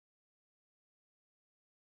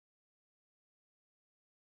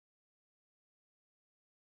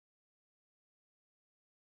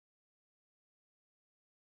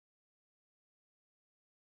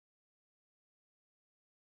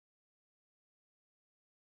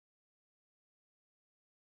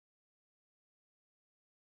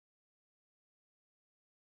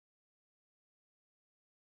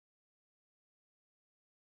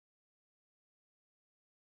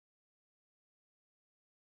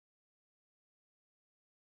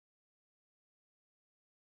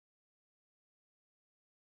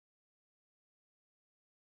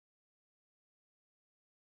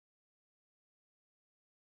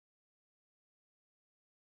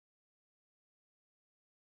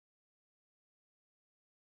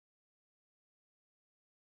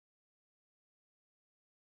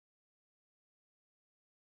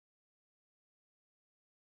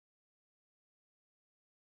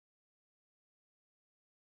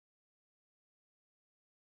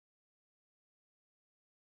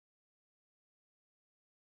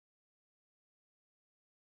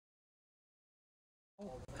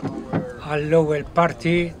Għall-ewwel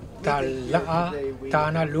parti tal-laqa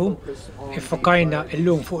tagħna llum iffokajna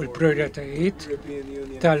llum fuq il-prijoritajiet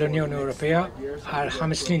tal-Unjoni Ewropea għal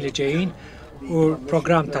 5 snin li ġejjin u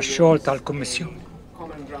l-programm tax-xogħol tal-Kummissjoni.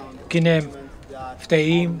 Kien hemm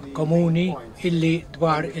ftehim komuni illi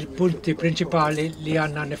dwar il-punti prinċipali li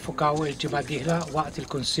għandna niffokaw il-ġimgħa d-dieħla waqt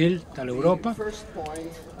il-Kunsill tal-Ewropa.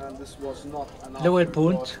 L-ewwel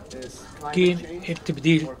punt kien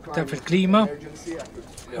it-tibdil fil-klima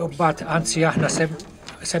u mbagħad anzi aħna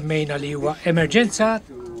semmejna li huwa emerġenza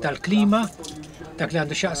tal-klima dak li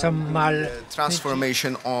għandu x'jaqsam mal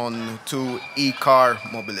transformation on to e-car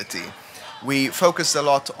mobility. We focused a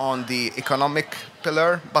lot on the economic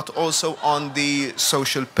pillar, but also on the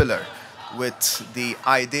social pillar, with the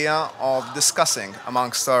idea of discussing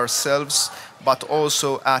amongst ourselves, but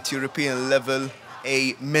also at European level,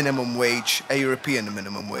 a minimum wage, a European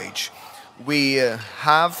minimum wage. We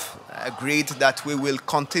have agreed that we will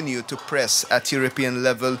continue to press at European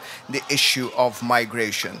level the issue of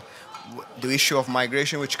migration. The issue of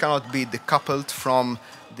migration which cannot be decoupled from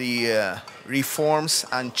the reforms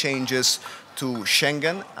and changes to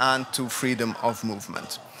Schengen and to freedom of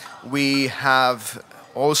movement. We have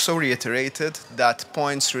also reiterated that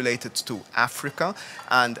points related to Africa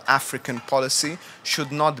and African policy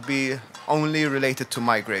should not be only related to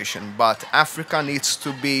migration, but Africa needs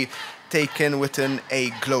to be taken within a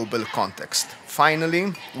global context.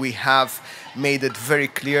 Finally, we have made it very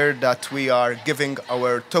clear that we are giving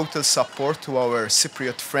our total support to our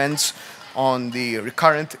Cypriot friends on the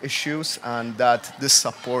recurrent issues and that this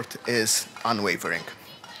support is unwavering.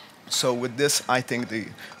 So with this, I think the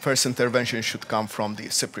first intervention should come from the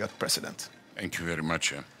Cypriot president. Thank you very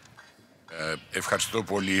much. Ευχαριστώ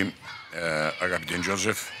πολύ, αγαπητέ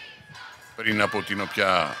Τζόζεφ. Πριν από την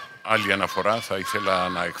οποία άλλη αναφορά, θα ήθελα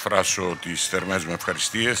να εκφράσω τις θερμές μου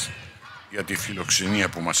ευχαριστίες για τη φιλοξενία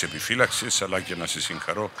που μας επιφύλαξες, αλλά και να σε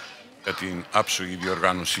συγχαρώ για την άψογη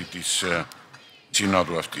διοργάνωση της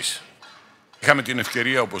συνόδου αυτής. Είχαμε την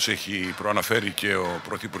ευκαιρία, όπως έχει προαναφέρει και ο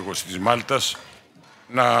Πρωθυπουργός της Μάλτας,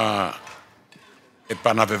 να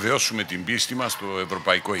επαναβεβαιώσουμε την πίστη μας στο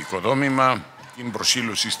ευρωπαϊκό οικοδόμημα, την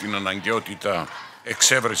προσήλωση στην αναγκαιότητα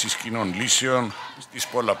εξέβρεσης κοινών λύσεων στις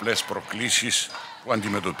πολλαπλές προκλήσεις που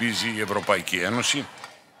αντιμετωπίζει η Ευρωπαϊκή Ένωση.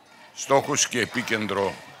 Στόχος και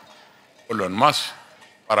επίκεντρο όλων μας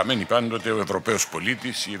παραμένει πάντοτε ο Ευρωπαίος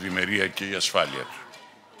πολίτης, η ευημερία και η ασφάλεια του.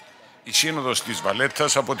 Η Σύνοδος της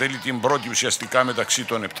Βαλέτας αποτελεί την πρώτη ουσιαστικά μεταξύ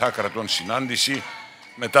των 7 κρατών συνάντηση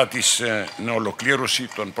μετά τη νεολοκλήρωση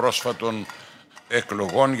των πρόσφατων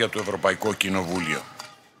εκλογών για το Ευρωπαϊκό Κοινοβούλιο.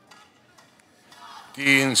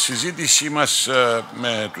 Την συζήτησή μας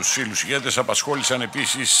με τους φίλους ηγέτες απασχόλησαν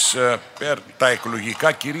επίσης τα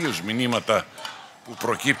εκλογικά κυρίως μηνύματα που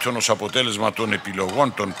προκύπτουν ως αποτέλεσμα των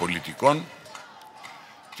επιλογών των πολιτικών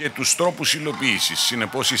και τους τρόπους υλοποίησης.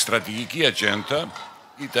 Συνεπώς η στρατηγική ατζέντα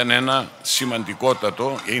ήταν ένα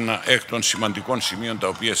εκ των σημαντικών σημείων τα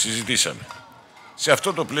οποία συζητήσαμε. Σε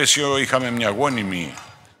αυτό το πλαίσιο είχαμε μια γόνιμη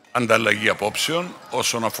ανταλλαγή απόψεων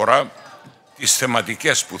όσον αφορά τις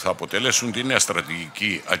θεματικές που θα αποτελέσουν τη νέα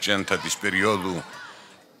στρατηγική ατζέντα της περίοδου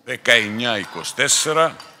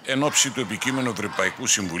 19-24 εν ώψη του επικείμενου Ευρωπαϊκού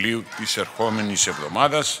Συμβουλίου της ερχόμενης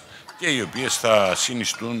εβδομάδας και οι οποίες θα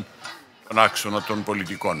συνιστούν τον άξονα των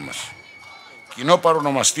πολιτικών μας. Κοινό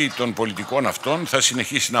παρονομαστή των πολιτικών αυτών θα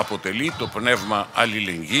συνεχίσει να αποτελεί το πνεύμα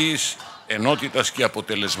αλληλεγγύης, ενότητας και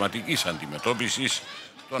αποτελεσματικής αντιμετώπισης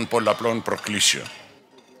των πολλαπλών προκλήσεων.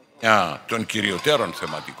 Μια των κυριωτέρων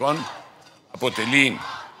θεματικών αποτελεί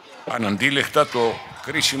αναντίλεκτα το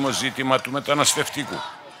κρίσιμο ζήτημα του μεταναστευτικού.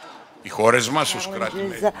 Οι χώρες μας ως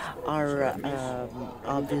κράτη-μέλη are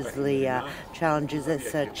obviously challenges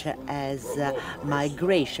such as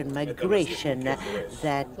migration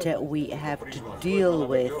that we have to deal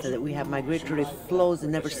with, that we have migratory flows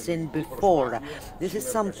never seen before. This is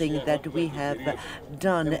something that we have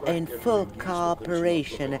done in full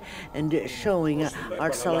cooperation and showing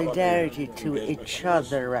our solidarity to each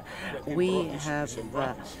other. We have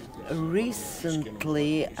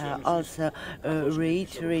recently also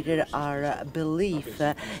reiterated our belief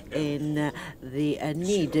in the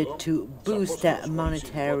need to boost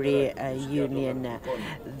monetary union.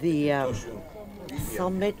 The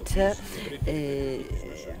summit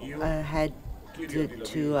had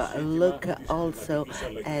to look also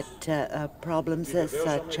at problems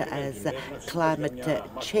such as climate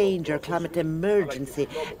change or climate emergency,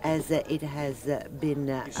 as it has been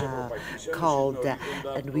called.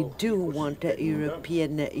 And we do want the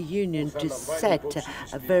European Union to set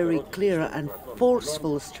a very clear and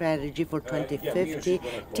forceful strategy for 2050,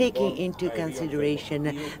 taking into consideration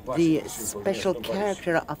the special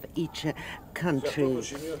character of each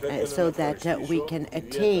countries so that we can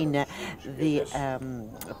attain the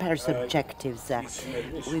Paris objectives.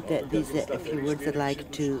 With these few words, I'd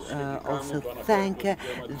like to also thank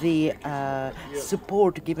the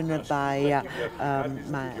support given by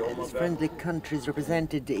my friendly countries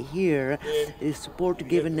represented here, the support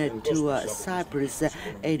given to Cyprus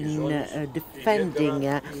in defending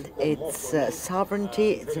its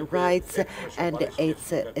sovereignty, its rights, and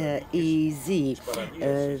its EZ.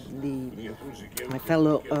 My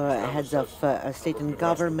fellow heads of state and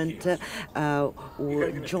government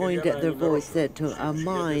joined their voice to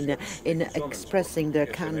mine in expressing their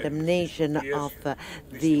condemnation of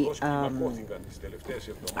the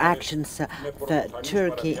actions of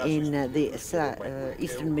Turkey in the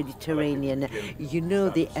Eastern Mediterranean. You know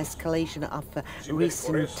the escalation of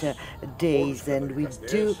recent days, and we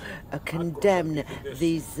do condemn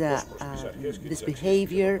this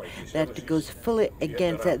behavior that goes fully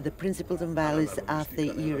against the principles and values of the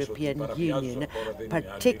European Union,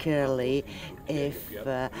 particularly if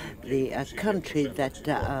the country that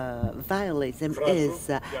violates them is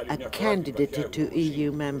a candidate to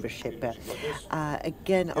EU membership.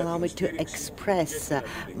 Again, allow me to express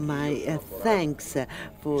my thanks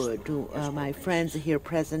to my friends here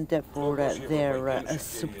present for their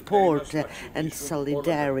support and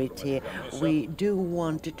solidarity. We do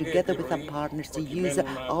want, together with our partners, to use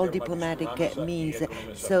all diplomatic means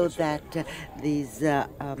so that these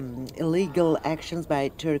illegal actions by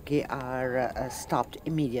Turkey are stopped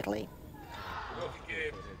immediately.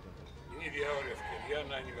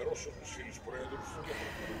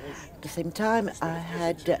 At the same time, I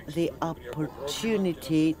had the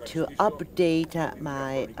opportunity to update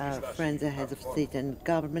my friends, heads of state and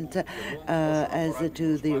government, as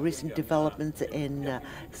to the recent developments in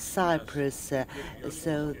Cyprus,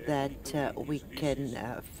 so that we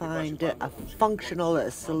can find a functional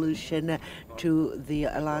solution to the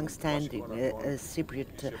long-standing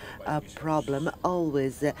Cypriot problem,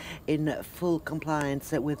 always in full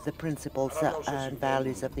compliance with the principles and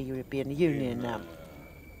values of the European Union.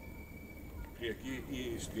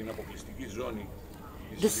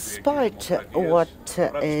 Despite what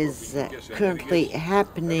is currently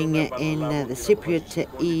happening in the Cypriot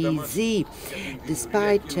EZ,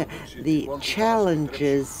 despite the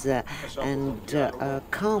challenges and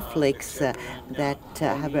conflicts that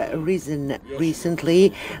have arisen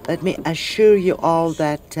recently, let me assure you all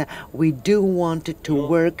that we do want to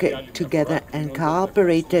work together and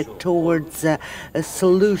cooperate towards a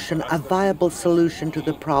solution, a viable solution to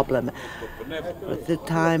the problem. At the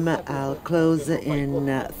time, I'll close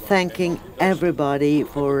in thanking everybody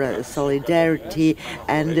for solidarity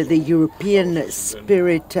and the European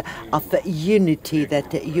spirit of unity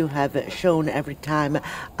that you have shown every time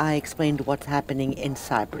I explained what's happening in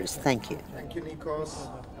Cyprus. Thank you. Thank you, Nikos.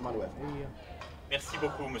 Emmanuel. Merci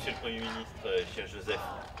beaucoup, Monsieur le Premier ministre, cher Joseph,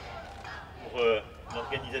 pour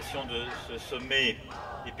l'organisation de ce sommet.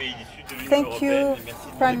 Thank you,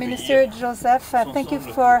 Prime Minister Joseph. Thank you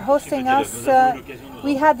for hosting us.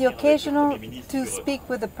 We had the occasion to speak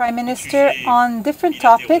with the Prime Minister on different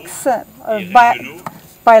topics,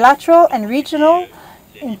 bilateral and regional.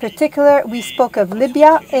 In particular, we spoke of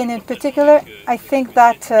Libya, and in particular, I think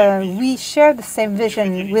that we share the same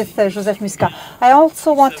vision with Joseph Muscat. I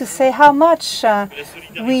also want to say how much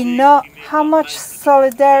we know, how much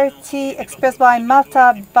solidarity expressed by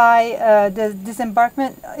Malta by the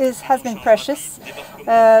disembarkment has been precious.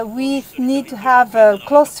 We need to have a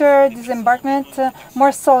closer disembarkment,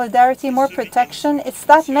 more solidarity, more protection. It's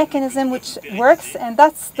that mechanism which works, and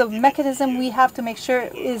that's the mechanism we have to make sure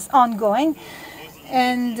is ongoing.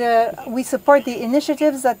 And we support the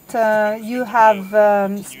initiatives that you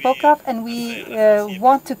have spoke of, and we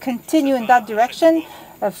want to continue in that direction.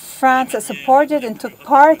 France supported and took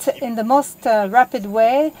part in the most rapid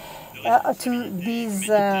way to these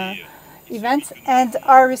events, and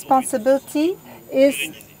our responsibility is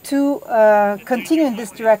to continue in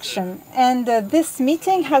this direction. And this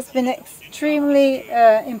meeting has been extremely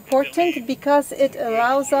important because it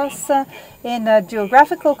allows us in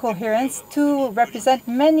geographical coherence to represent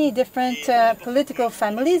many different political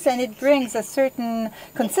families, and it brings a certain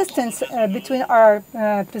consistency between our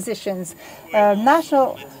positions.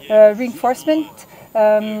 National reinforcement,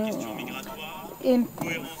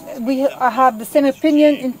 we have the same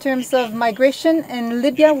opinion in terms of migration. In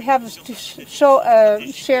Libya, we have to show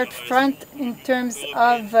a shared front in terms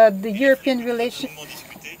of the European relation.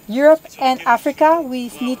 Europe and Africa, we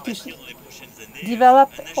need to develop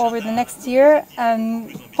over the next year a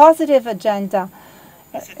positive agenda,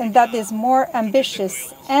 and that is more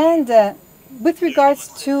ambitious. And with regards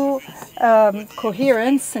to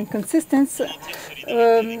coherence and consistency,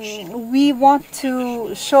 we want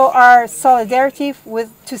to show our solidarity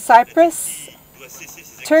to Cyprus.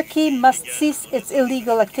 Turkey must cease its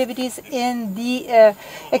illegal activities in the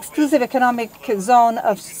exclusive economic zone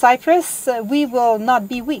of Cyprus. We will not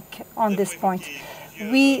be weak on this point.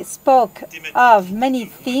 We spoke of many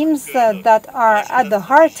themes that are at the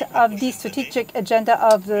heart of the strategic agenda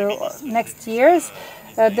of the next years.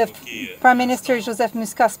 The Prime Minister Joseph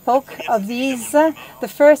Muscat spoke of these. The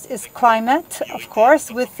first is climate, of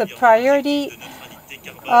course, with the priority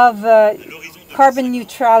of carbon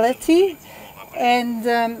neutrality. And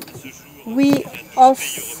we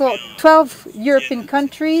also, 12 European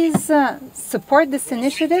countries support this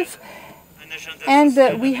initiative.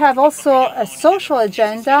 And we have also a social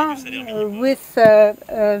agenda with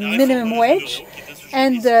minimum wage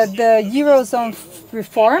and the Eurozone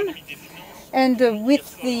reform. And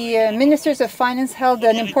with the Ministers of Finance held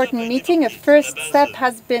an important meeting. A first step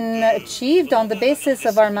has been achieved on the basis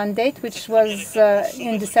of our mandate, which was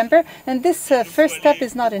in December. And this first step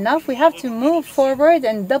is not enough. We have to move forward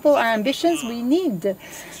and double our ambitions. We need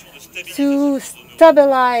to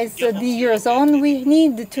stabilize the Eurozone. We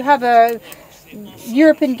need to have a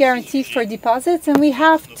European guarantee for deposits, and we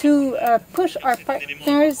have to push our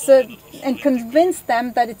partners and convince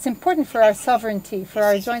them that it's important for our sovereignty, for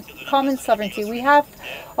our joint common sovereignty. We have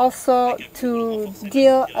also to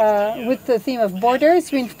deal with the theme of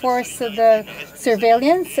borders, reinforce the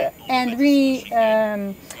surveillance, and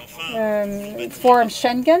reform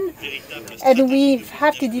Schengen. And we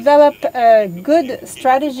have to develop a good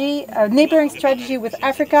strategy, a neighboring strategy with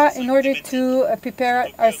Africa in order to prepare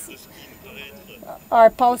our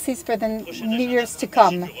policies for the years to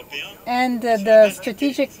come. And the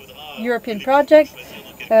strategic European project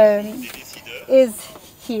is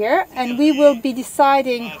here, and we will be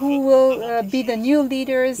deciding who will be the new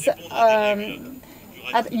leaders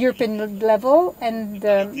at European level, and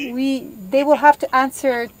they will have to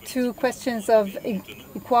answer to questions of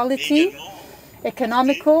equality,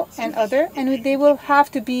 economical and other, and they will have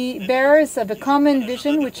to be bearers of a common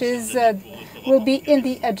vision, which is will be in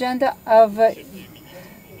the agenda of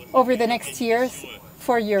over the next years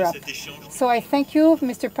for Europe. So I thank you,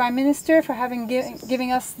 Mr. Prime Minister, for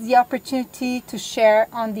giving us the opportunity to share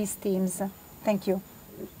on these themes. Thank you.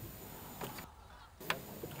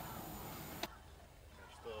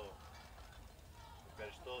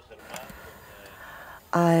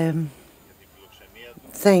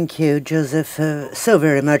 Thank you, Joseph, so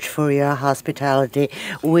very much for your hospitality.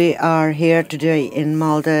 We are here today in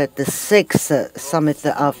Malta at the 6th Summit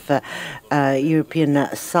of European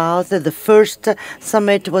South. The first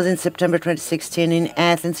summit was in September 2016 in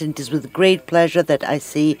Athens, and it is with great pleasure that I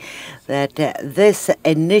see that this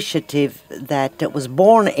initiative that was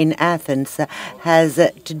born in Athens has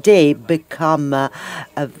today become a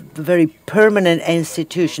very permanent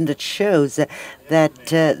institution that shows that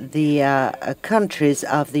the countries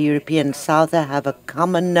of the European South have a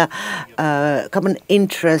common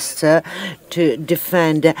interest to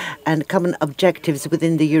defend and common objectives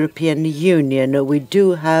within the European Union. We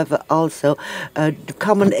do have also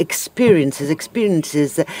common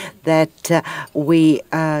experiences that we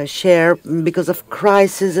share because of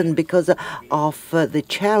crisis and because of the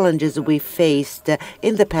challenges we faced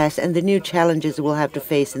in the past and the new challenges we'll have to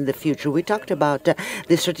face in the future. We talked about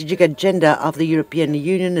the strategic agenda of the European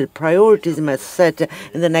Union, the priorities must set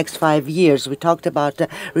in the next 5 years. We talked about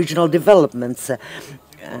regional developments.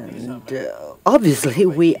 And obviously,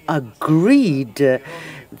 we agreed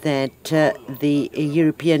that the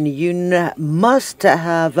European Union must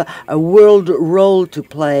have a world role to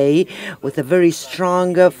play with a very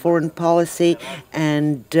strong foreign policy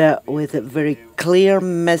and with very clear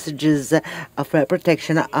messages of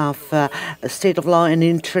protection of state of law and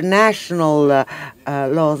international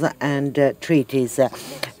laws and treaties.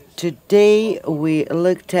 Today, we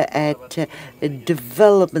looked at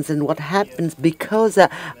developments and what happens because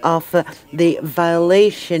of the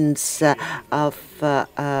violations of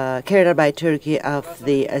carried out by Turkey of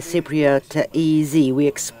the Cypriot EEZ. We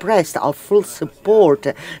expressed our full support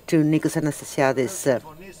to Nikos Anastasiadis.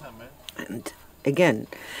 And again,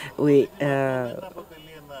 we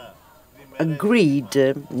agreed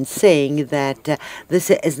in saying that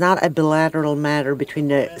this is not a bilateral matter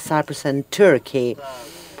between Cyprus and Turkey,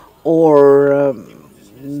 or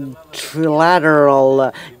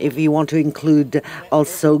trilateral, if you want to include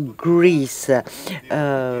also Greece.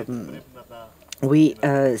 We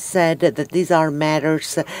said that these are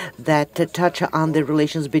matters that touch on the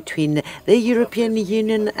relations between the European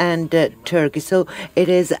Union and Turkey. So it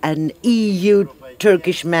is an EU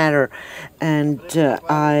Turkish matter, and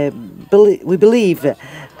we believe,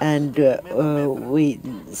 and we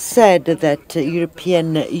said that the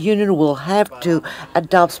European Union will have to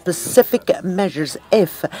adopt specific measures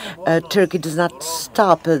if Turkey does not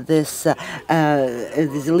stop these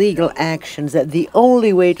illegal actions. The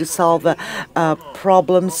only way to solve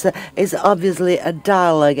problems is obviously a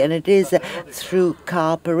dialogue, and it is through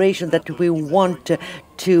cooperation that we want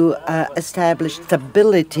to establish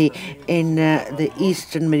stability in the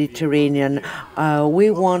Eastern Mediterranean.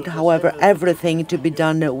 We want, however, everything to be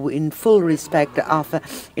done in full respect of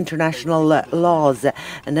international laws,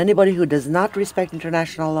 and anybody who does not respect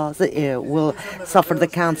international laws will suffer the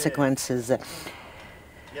consequences.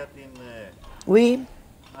 We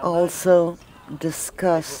also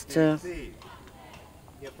discussed the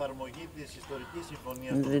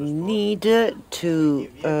need to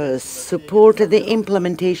support the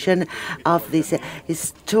implementation of this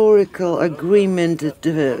historical agreement,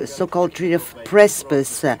 the so-called Treaty of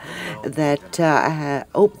Prespas, that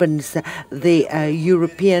opens the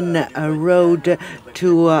European road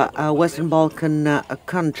to Western Balkan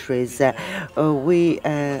countries.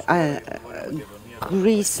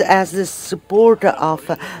 Greece, as the supporter of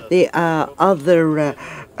the other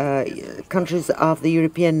countries of the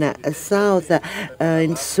European South,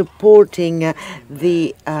 in supporting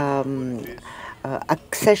the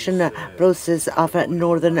accession process of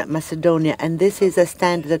Northern Macedonia, and this is a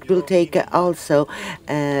stand that we'll take also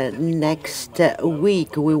next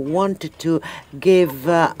week. We wanted to give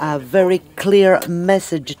a very clear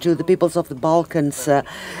message to the peoples of the Balkans.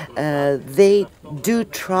 They do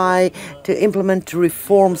try to implement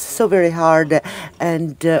reforms so very hard,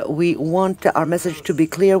 and we want our message to be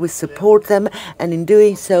clear. We support them, and in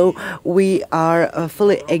doing so we are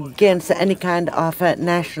fully against any kind of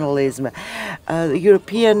nationalism. The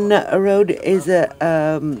European road is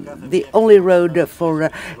the only road for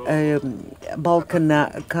Balkan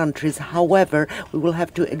countries. However, we will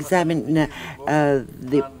have to examine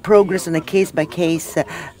the progress on a case-by-case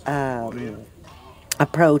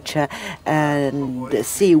approach and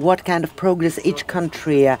see what kind of progress each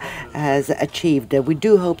country has achieved. We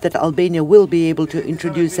do hope that Albania will be able to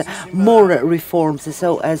introduce more reforms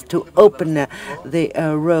so as to open the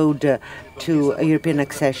road to European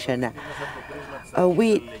accession.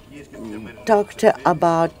 We talked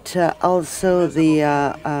about also the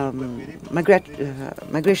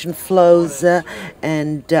migration flows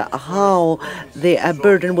and how the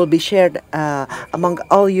burden will be shared among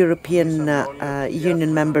all European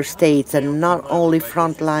Union member states, and not only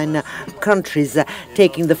frontline countries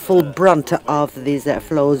taking the full brunt of these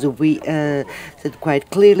flows. We said quite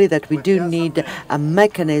clearly that we do need a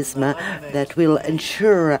mechanism that will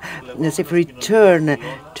ensure a safe return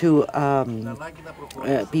to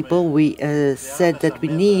people. We said that we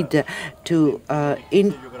need to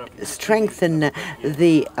strengthen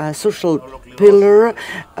the social pillar,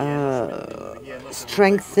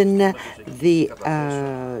 strengthen the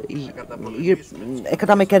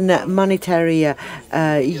economic and monetary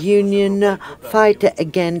union, fight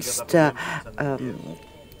against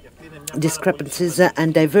discrepancies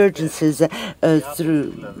and divergences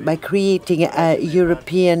by creating a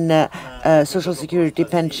European social security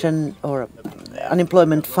pension or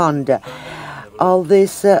unemployment fund. All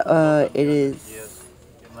this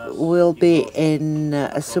will be in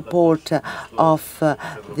support of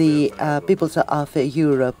the peoples of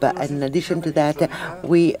Europe. In addition to that,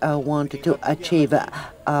 we wanted to achieve a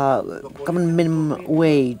common minimum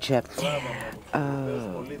wage.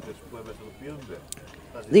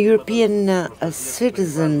 The European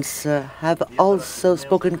citizens have also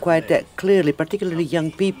spoken quite clearly, particularly young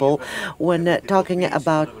people, when talking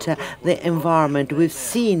about the environment. We've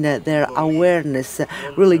seen their awareness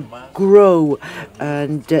really grow,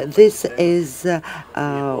 and this is a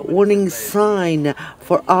warning sign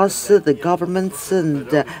for us, the governments and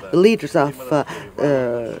the leaders of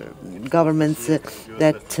governments,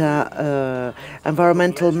 that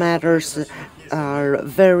environmental matters are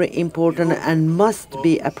very important and must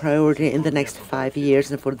be a priority in the next 5 years.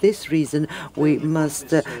 And for this reason, we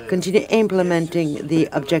must continue implementing the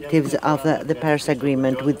objectives of the Paris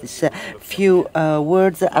Agreement. With these few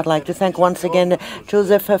words, I'd like to thank once again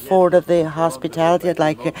Joseph for the hospitality. I'd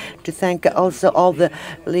like to thank also all the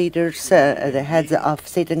leaders, the heads of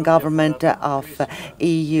state and government of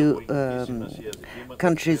EU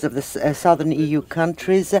countries, of the southern EU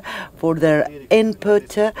countries, for their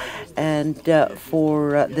input and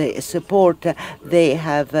for the support they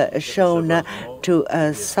have shown to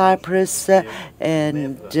Cyprus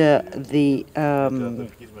and the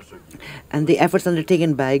efforts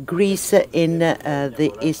undertaken by Greece in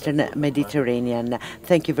the Eastern Mediterranean.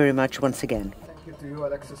 Thank you very much once again. to you,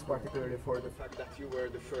 Alexis, particularly for the fact that you were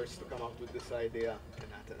the first to come up with this idea in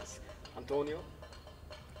Athens. Antonio?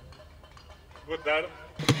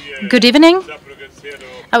 Good evening.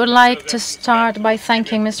 I would like to start by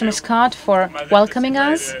thanking Mr. Muscat for welcoming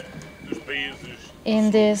us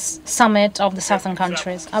in this summit of the southern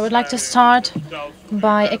countries. I would like to start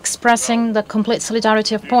by expressing the complete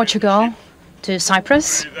solidarity of Portugal to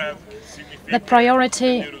Cyprus, the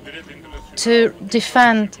priority to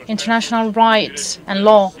defend international rights and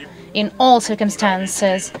law in all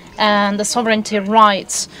circumstances, and the sovereignty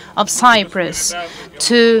rights of Cyprus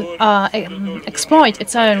to exploit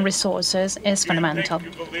its own resources is fundamental.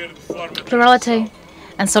 Plurality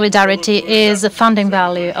and solidarity is the founding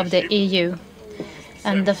value of the EU,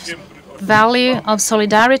 and the value of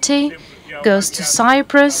solidarity goes to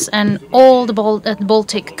Cyprus and all the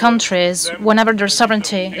Baltic countries whenever their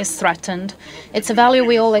sovereignty is threatened. It's a value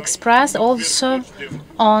we all express also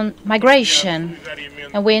on migration,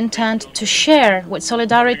 and we intend to share with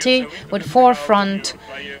solidarity with forefront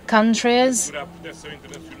countries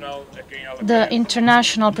the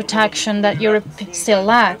international protection that Europe still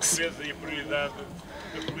lacks.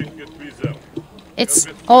 It's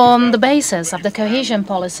on the basis of the cohesion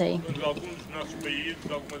policy,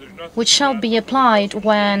 which shall be applied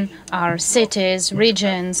when our cities,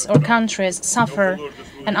 regions or countries suffer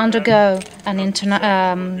and undergo an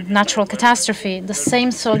natural catastrophe. The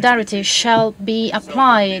same solidarity shall be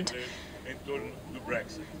applied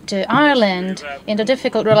to Ireland in the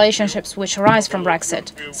difficult relationships which arise from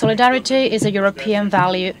Brexit. Solidarity is a European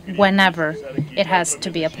value whenever it has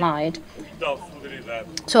to be applied.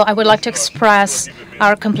 So I would like to express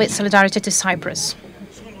our complete solidarity to Cyprus.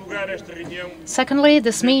 Secondly,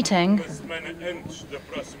 this meeting,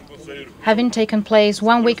 having taken place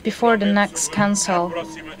 1 week before the next Council,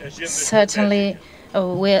 certainly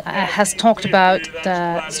has talked about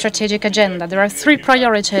the strategic agenda. There are 3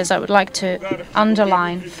 priorities I would like to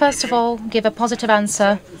underline. First of all, give a positive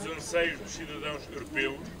answer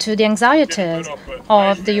to the anxieties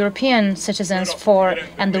of the European citizens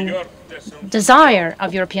and the desire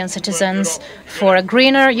of European citizens for a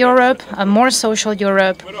greener Europe, a more social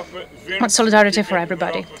Europe, solidarity for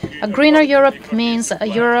everybody. A greener Europe means a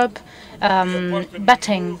Europe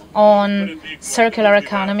betting on circular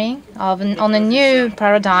economy, on a new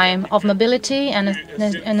paradigm of mobility and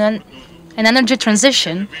an energy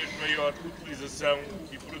transition,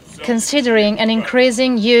 considering an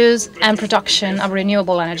increasing use and production of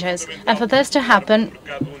renewable energies. And for this to happen,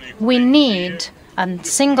 we need a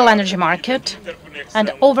single energy market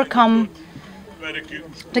and overcome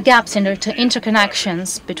the gaps in the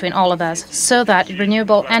interconnections between all of us, so that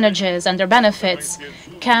renewable energies and their benefits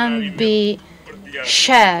can be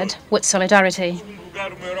shared with solidarity.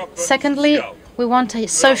 Secondly, we want a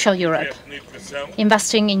social Europe,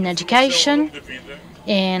 investing in education,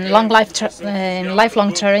 in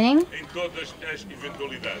lifelong training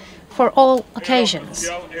for all occasions.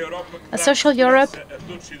 A social Europe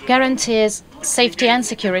guarantees safety and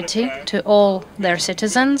security to all their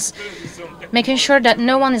citizens, making sure that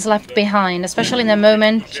no one is left behind, especially in a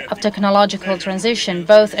moment of technological transition,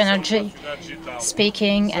 both energy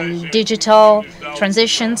speaking and digital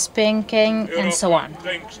transition speaking, and so on.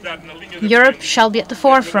 Europe shall be at the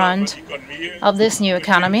forefront of this new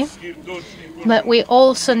economy, but we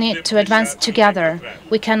also need to advance together.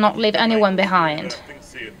 We cannot leave anyone behind.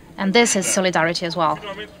 And this is solidarity as well.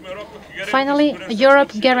 Finally,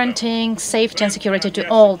 Europe guaranteeing safety and security to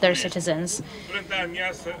all their citizens,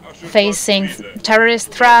 facing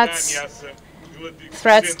terrorist threats,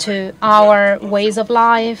 threats to our ways of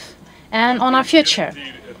life and on our future.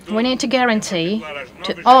 We need to guarantee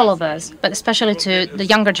to all of us, but especially to the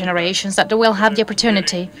younger generations, that they will have the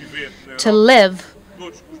opportunity to live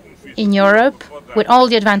in Europe with all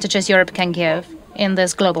the advantages Europe can give in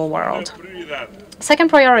this global world. Second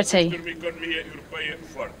priority,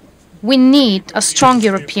 we need a strong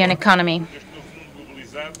European economy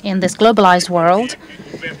in this globalized world,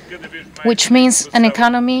 which means an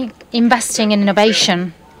economy investing in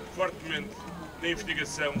innovation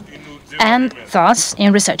and thus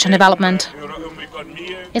in research and development.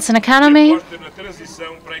 It's an economy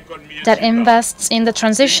that invests in the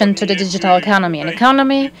transition to the digital economy, an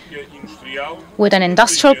economy with an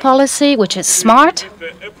industrial policy which is smart,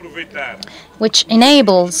 which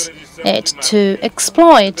enables it to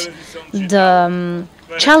exploit the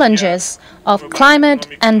challenges of climate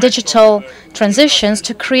and digital transitions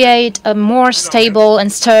to create a more stable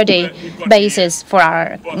and sturdy basis for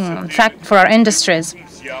our industries.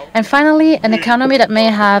 And finally, an economy that may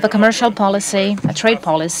have a commercial policy, a trade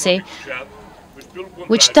policy,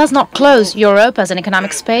 which does not close Europe as an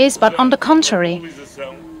economic space, but on the contrary,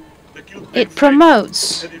 It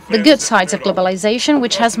promotes the good sides of globalization,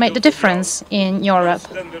 which has made the difference in Europe.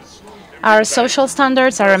 Our social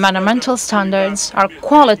standards, our environmental standards, our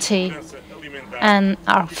quality and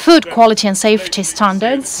our food quality and safety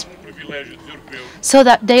standards, so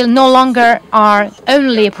that they no longer are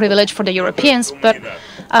only a privilege for the Europeans, but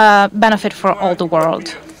a benefit for all the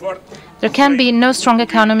world. There can be no strong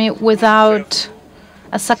economy without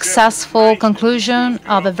a successful conclusion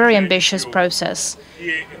of a very ambitious process,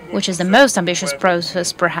 which is the most ambitious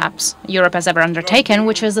process, perhaps, Europe has ever undertaken,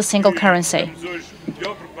 which is the single currency.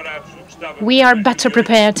 We are better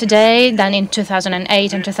prepared today than in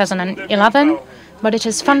 2008 and 2011, but it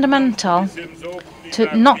is fundamental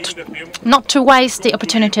to not to waste the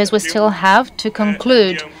opportunities we still have to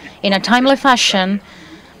conclude in a timely fashion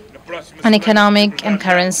an economic and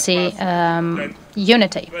currency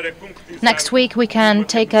unity. Next week we can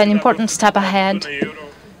take an important step ahead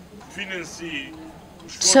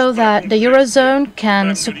so that the Eurozone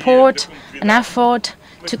can support an effort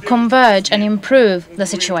to converge and improve the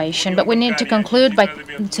situation. But we need to conclude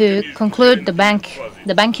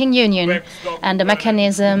the banking union and the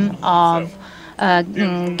mechanism of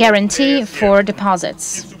guarantee for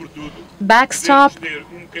deposits, backstop,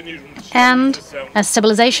 and a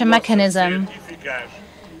stabilization mechanism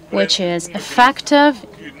which is effective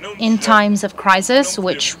in times of crisis,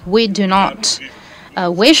 which we do not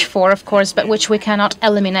wish for, of course, but which we cannot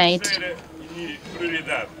eliminate.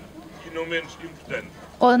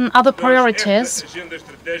 On other priorities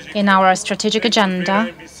in our strategic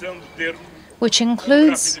agenda, which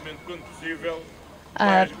includes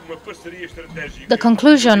the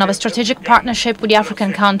conclusion of a strategic partnership with the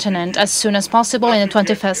African continent as soon as possible in the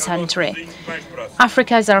 21st century.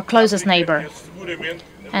 Africa is our closest neighbor,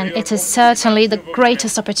 and it is certainly the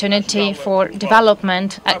greatest opportunity for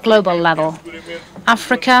development at global level.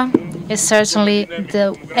 Africa is certainly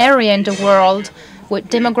the area in the world with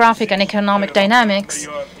demographic and economic dynamics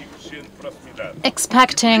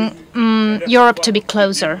expecting Europe to be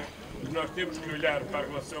closer.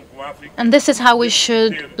 And this is how we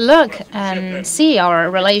should look and see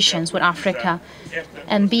our relations with Africa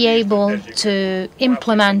and be able to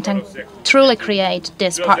implement and truly create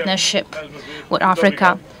this partnership with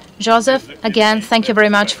Africa. Joseph, again, thank you very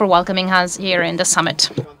much for welcoming us here in the summit.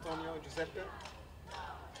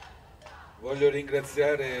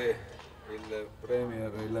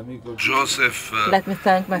 Joseph, let me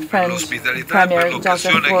thank my friend Premier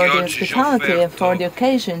Joseph for the hospitality and for the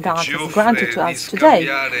occasion that is granted to us today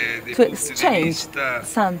to exchange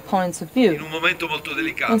some points of view.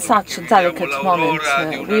 In such a delicate moment,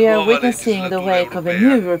 we are witnessing the wake of a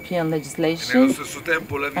new European legislation,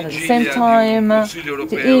 and at the same time,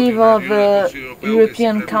 the eve of the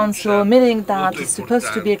European Council meeting that is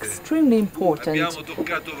supposed to be extremely important.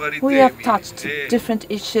 We have touched different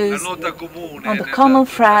issues, and the common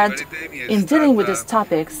thread in dealing with these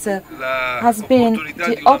topics has been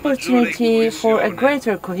the opportunity for a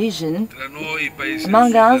greater cohesion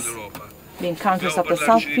among us. Being countries of the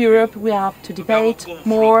South of Europe, we have to debate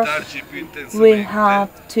more, we have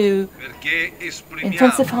to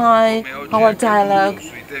intensify our dialogue,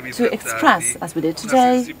 to express, as we did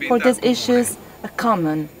today, for these issues, a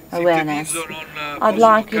common awareness. I'd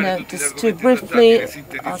like, just to briefly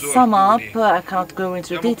sum up. I can't go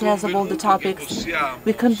into the details of all the topics.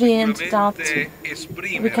 We convened that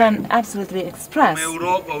we can absolutely express,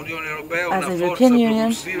 as a European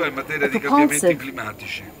Union, a propulsive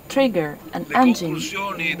trigger and engine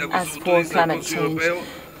as for climate change.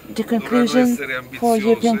 The conclusions for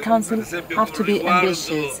European Council have to be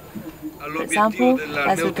ambitious. For example,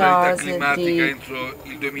 as regards the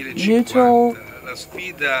neutral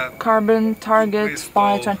carbon target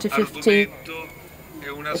by 2050,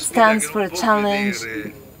 it stands for a challenge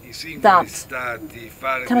that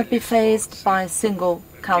cannot be faced by single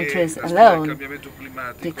countries alone.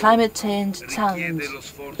 The climate change challenge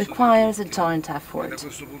requires a joint effort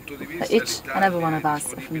by each and every one of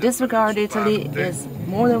us. From this regard, Italy is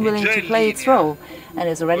more than willing to play its role and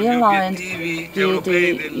is already aligned with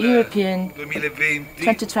the European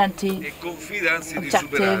 2020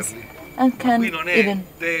 objectives and can even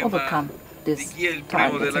overcome these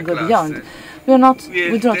targets and go beyond. We do not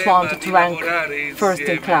want to rank first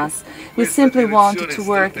in class. We simply want to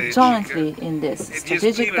work jointly in this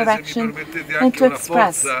strategic direction and to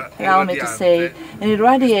express, allow me to say, an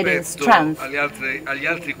irradiating strength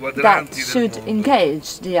that should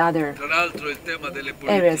engage the other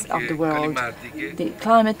areas of the world. The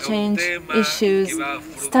climate change issues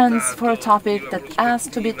stands for a topic that has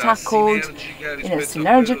to be tackled in a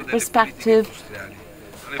synergic perspective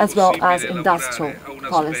as well as industrial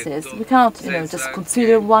policies. We cannot, just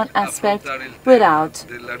consider one aspect without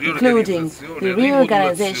including the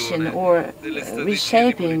reorganization or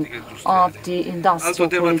reshaping of the industrial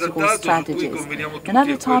political strategies.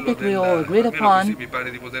 Another topic we all agreed upon,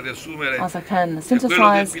 as I can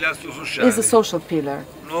synthesize, is the social pillar.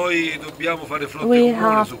 We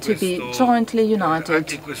have to be jointly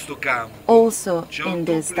united also in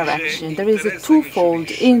this direction. There is a twofold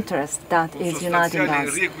interest that is uniting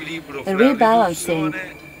us. A rebalancing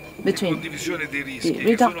between the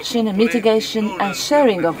reduction and mitigation and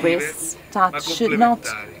sharing of risks that should not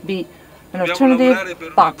be an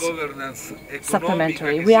alternative but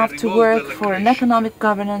supplementary. We have to work for an economic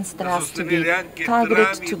governance that has to be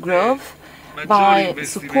targeted to growth by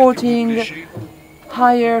supporting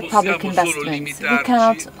higher public investments. We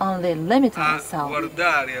cannot only limit ourselves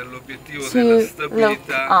to look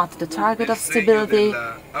at the target of stability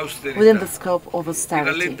within the scope of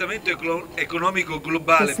austerity.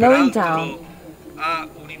 The slowing down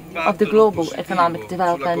of the global economic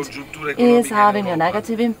development is having a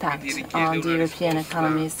negative impact on the European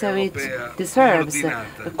economy, so it deserves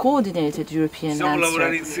a coordinated European answer.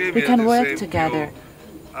 We can work together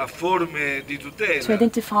to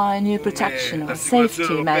identify new protection or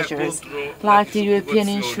safety measures, like the European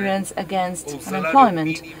insurance against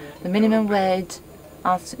unemployment, the minimum wage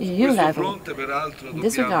at EU level. In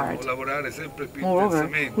this regard, moreover,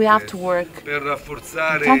 we have to work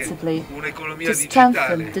intensively to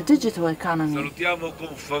strengthen the digital economy.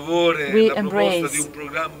 We embrace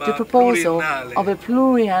the proposal of a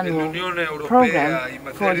pluriannual program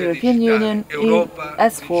for the European Union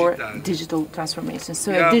as for digital transformation,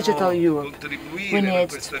 so a digital Europe. We need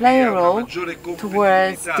to play a role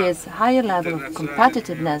towards this higher level of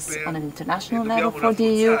competitiveness on an international level for the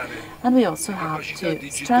EU, and we also have to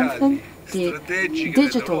strengthen the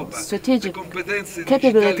digital strategic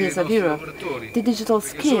capabilities of Europe, the digital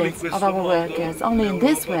skills of our workers. Only in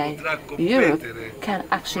this way Europe can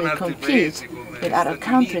actually compete with other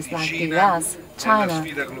countries like the US, China,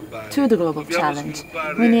 to the global challenge.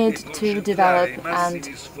 We need to develop and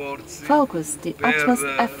focus the utmost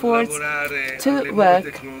efforts to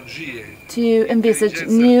work to envisage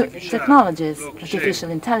new technologies, artificial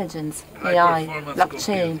intelligence, AI,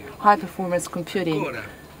 blockchain, high-performance computing,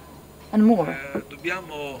 and more.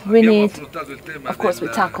 We need, of course, we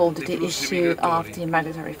tackled the issue of the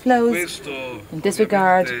migratory flows. In this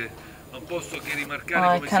regard,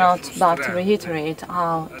 I cannot but reiterate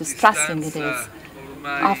how distressing it is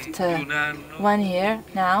after 1 year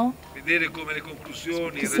now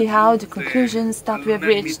to see how the conclusions that we have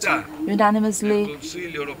reached unanimously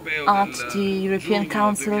at the European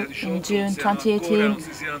Council in June 2018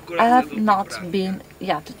 have not been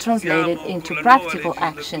yet translated into practical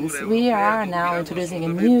actions. We are now introducing a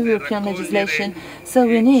new European legislation, so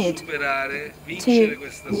we need to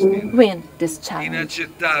win this challenge.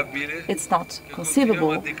 It's not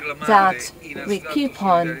conceivable that we keep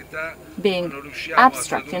on being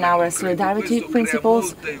abstract in our solidarity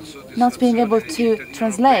principles, not being able to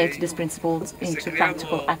translate these principles into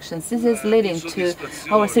practical actions. This is leading to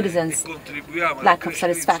our citizens' lack of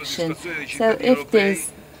satisfaction. So if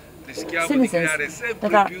these citizens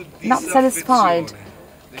that are not satisfied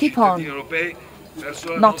keep on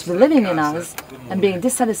not believing in us and being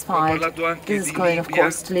dissatisfied, this is going, of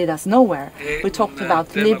course, to lead us nowhere. We talked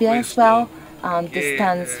about Libya as well, and this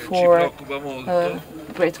stands for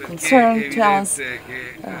great concern to us.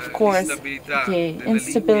 Of course, the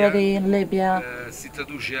instability in Libya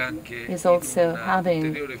is also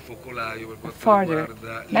having a further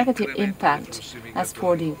negative impact as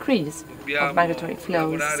for the increase of migratory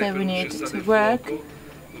flows. So we need to work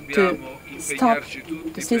to stop,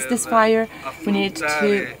 to cease this fire. We need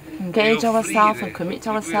to engage ourselves and commit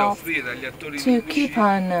ourselves to keep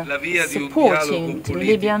on supporting the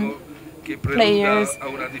Libyan players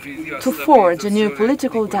to forge a new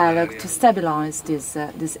political dialogue to stabilize this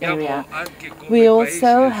area. We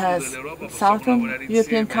also, as Southern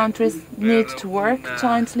European countries, need to work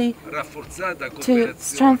jointly to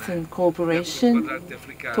strengthen cooperation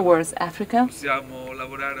towards Africa.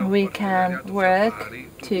 We can work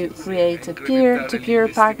to create a peer-to-peer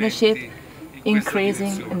partnership,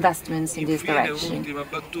 increasing investments in this direction.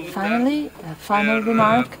 Finally, a final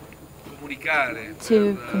remark: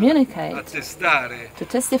 to communicate, to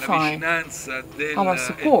testify our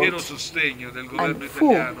support and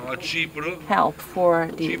full help for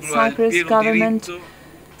the Cyprus government.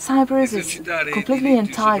 Cyprus is completely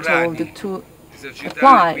entitled to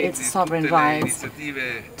apply its sovereign rights,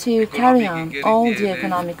 to carry on all the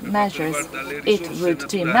economic measures it would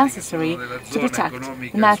deem necessary to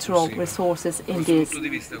protect natural resources in this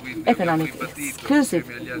economic exclusive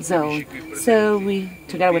zone. So we,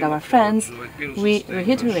 together with our friends, we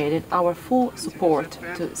reiterated our full support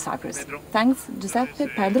to Cyprus. Thanks, Giuseppe.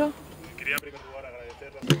 Pedro?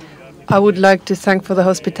 I would like to thank for the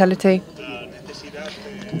hospitality,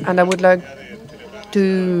 and I would like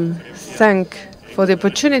to thank for the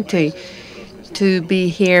opportunity to be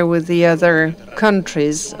here with the other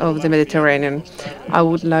countries of the Mediterranean. I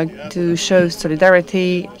would like to show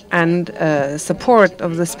solidarity and support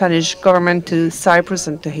of the Spanish government to Cyprus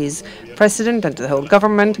and to his president and to the whole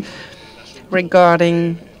government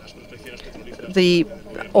regarding the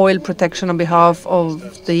oil protection on behalf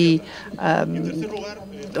of the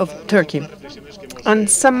of Turkey. And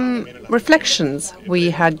some reflections we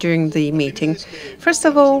had during the meeting. First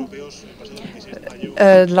of all,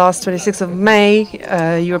 last 26th of May,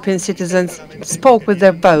 European citizens spoke with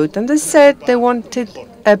their vote, and they said they wanted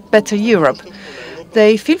a better Europe.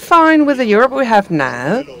 They feel fine with the Europe we have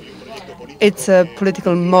now. It's a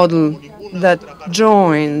political model that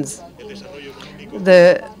joins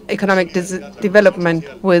the economic development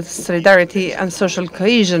with solidarity and social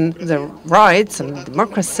cohesion, the rights and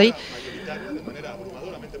democracy.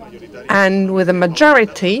 And with a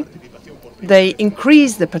majority, they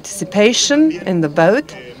increased the participation in the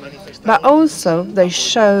vote, but also they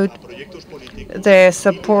showed their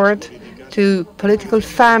support to political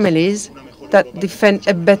families that defend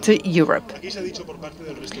a better Europe.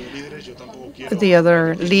 The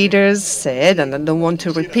other leaders said, and I don't want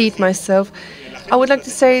to repeat myself, I would like to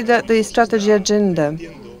say that the strategy agenda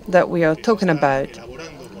that we are talking about,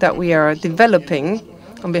 that we are developing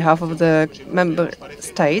on behalf of the member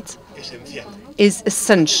states, is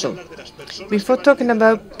essential. Before talking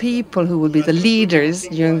about people who will be the leaders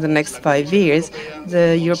during the next 5 years,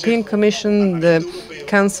 the European Commission, the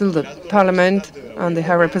Council, the Parliament, and the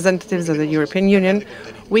High Representatives of the European Union,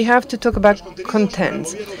 we have to talk about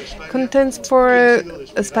contents. Contents for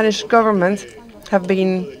a Spanish government have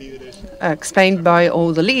been explained by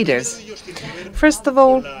all the leaders. First of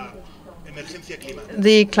all,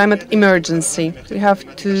 the climate emergency. We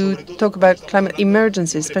have to talk about climate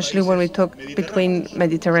emergency, especially when we talk between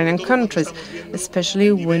Mediterranean countries,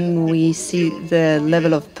 especially when we see the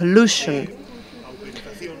level of pollution.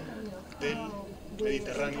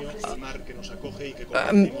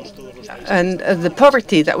 And the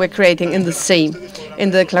poverty that we're creating in the sea.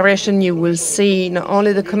 In the declaration, you will see not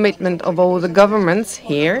only the commitment of all the governments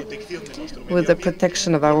here with the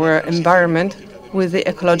protection of our environment, with the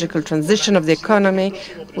ecological transition of the economy,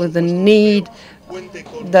 with the need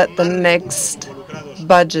that the next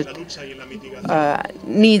budget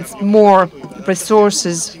needs more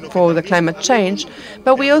resources for the climate change.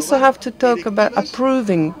 But we also have to talk about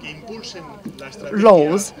approving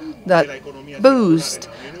laws that boost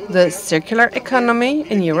the circular economy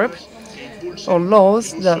in Europe, or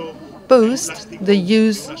laws that boost the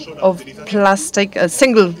use of plastic,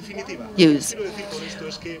 single use.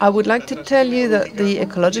 I would like to tell you that the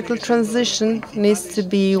ecological transition needs to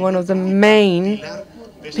be one of the main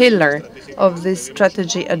pillars of this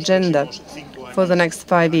strategy agenda for the next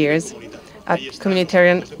 5 years at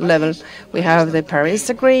communitarian level. We have the Paris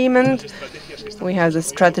Agreement, we have the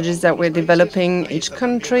strategies that we're developing each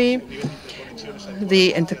country,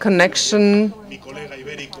 the interconnection,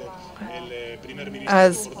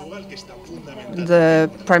 as the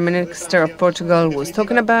Prime Minister of Portugal was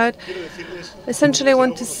talking about. Essentially, I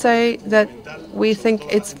want to say that we think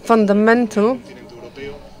it's fundamental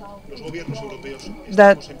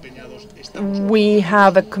that we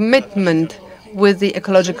have a commitment with the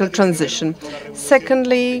ecological transition.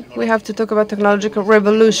 Secondly, we have to talk about technological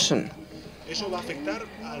revolution.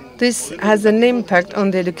 This has an impact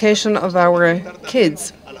on the education of our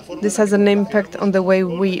kids. This has an impact on the way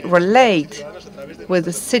we relate with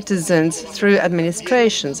the citizens through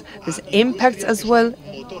administrations. This impacts as well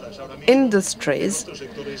industries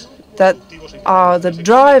that are the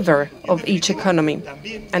driver of each economy.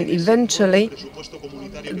 And eventually,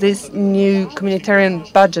 this new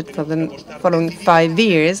communitarian budget for the following 5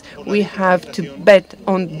 years, we have to bet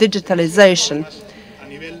on digitalization.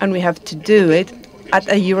 And we have to do it at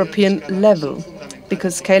a European level,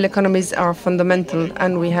 because scale economies are fundamental,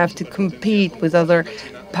 and we have to compete with other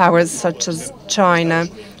powers such as China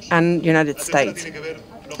and United States.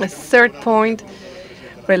 A third point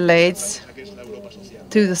relates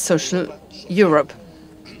to the social Europe.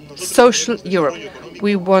 Social Europe.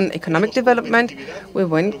 We want economic development, we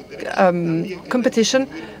want competition,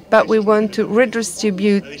 but we want to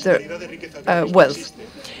redistribute the wealth.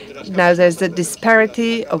 Now there's a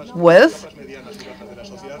disparity of wealth,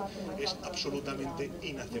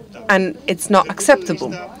 and it's not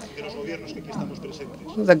acceptable.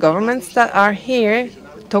 The governments that are here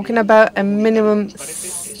talking about a minimum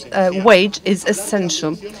wage is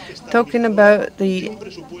essential. Talking about a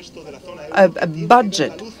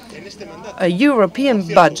budget, a European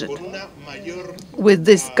budget with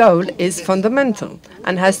this goal is fundamental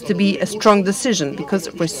and has to be a strong decision, because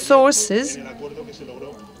resources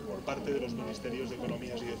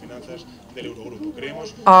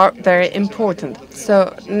are very important.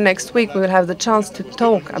 So next week we will have the chance to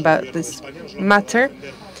talk about this matter.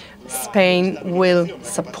 Spain will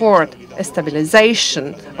support a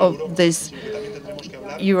stabilization of this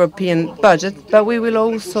European budget, but we will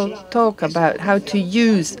also talk about how to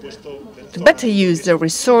better use the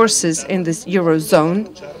resources in this Eurozone,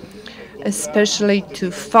 especially to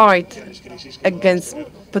fight against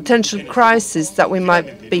potential crises that we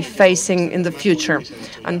might be facing in the future.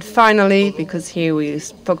 And finally, because here we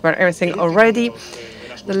spoke about everything already,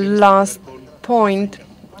 the last point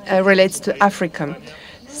relates to Africa.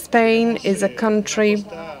 Spain is a country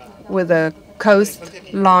with a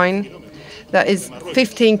coastline that is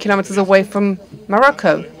 15 kilometers away from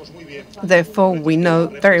Morocco. Therefore, we know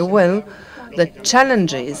very well the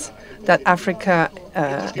challenges that Africa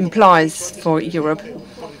implies for Europe.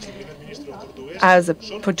 As a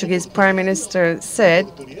Portuguese Prime Minister said,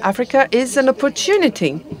 Africa is an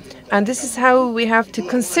opportunity, and this is how we have to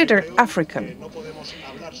consider Africa.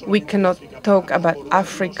 We cannot talk about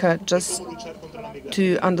Africa just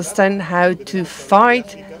to understand how to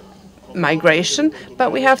fight migration,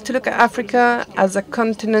 but we have to look at Africa as a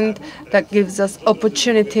continent that gives us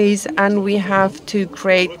opportunities, and we have to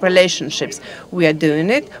create relationships. We are doing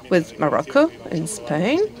it with Morocco and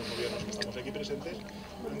Spain,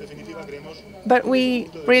 but we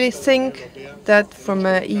really think that from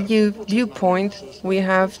an EU viewpoint, we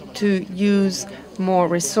have to use more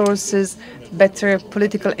resources, better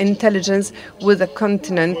political intelligence with a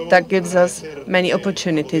continent that gives us many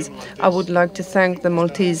opportunities. I would like to thank the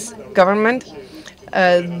Maltese government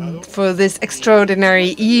for this extraordinary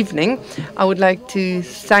evening. I would like to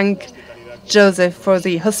thank Joseph for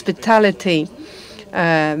the hospitality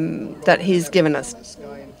that he's given us.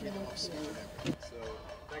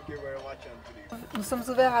 Nous sommes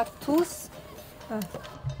ouverts à tous.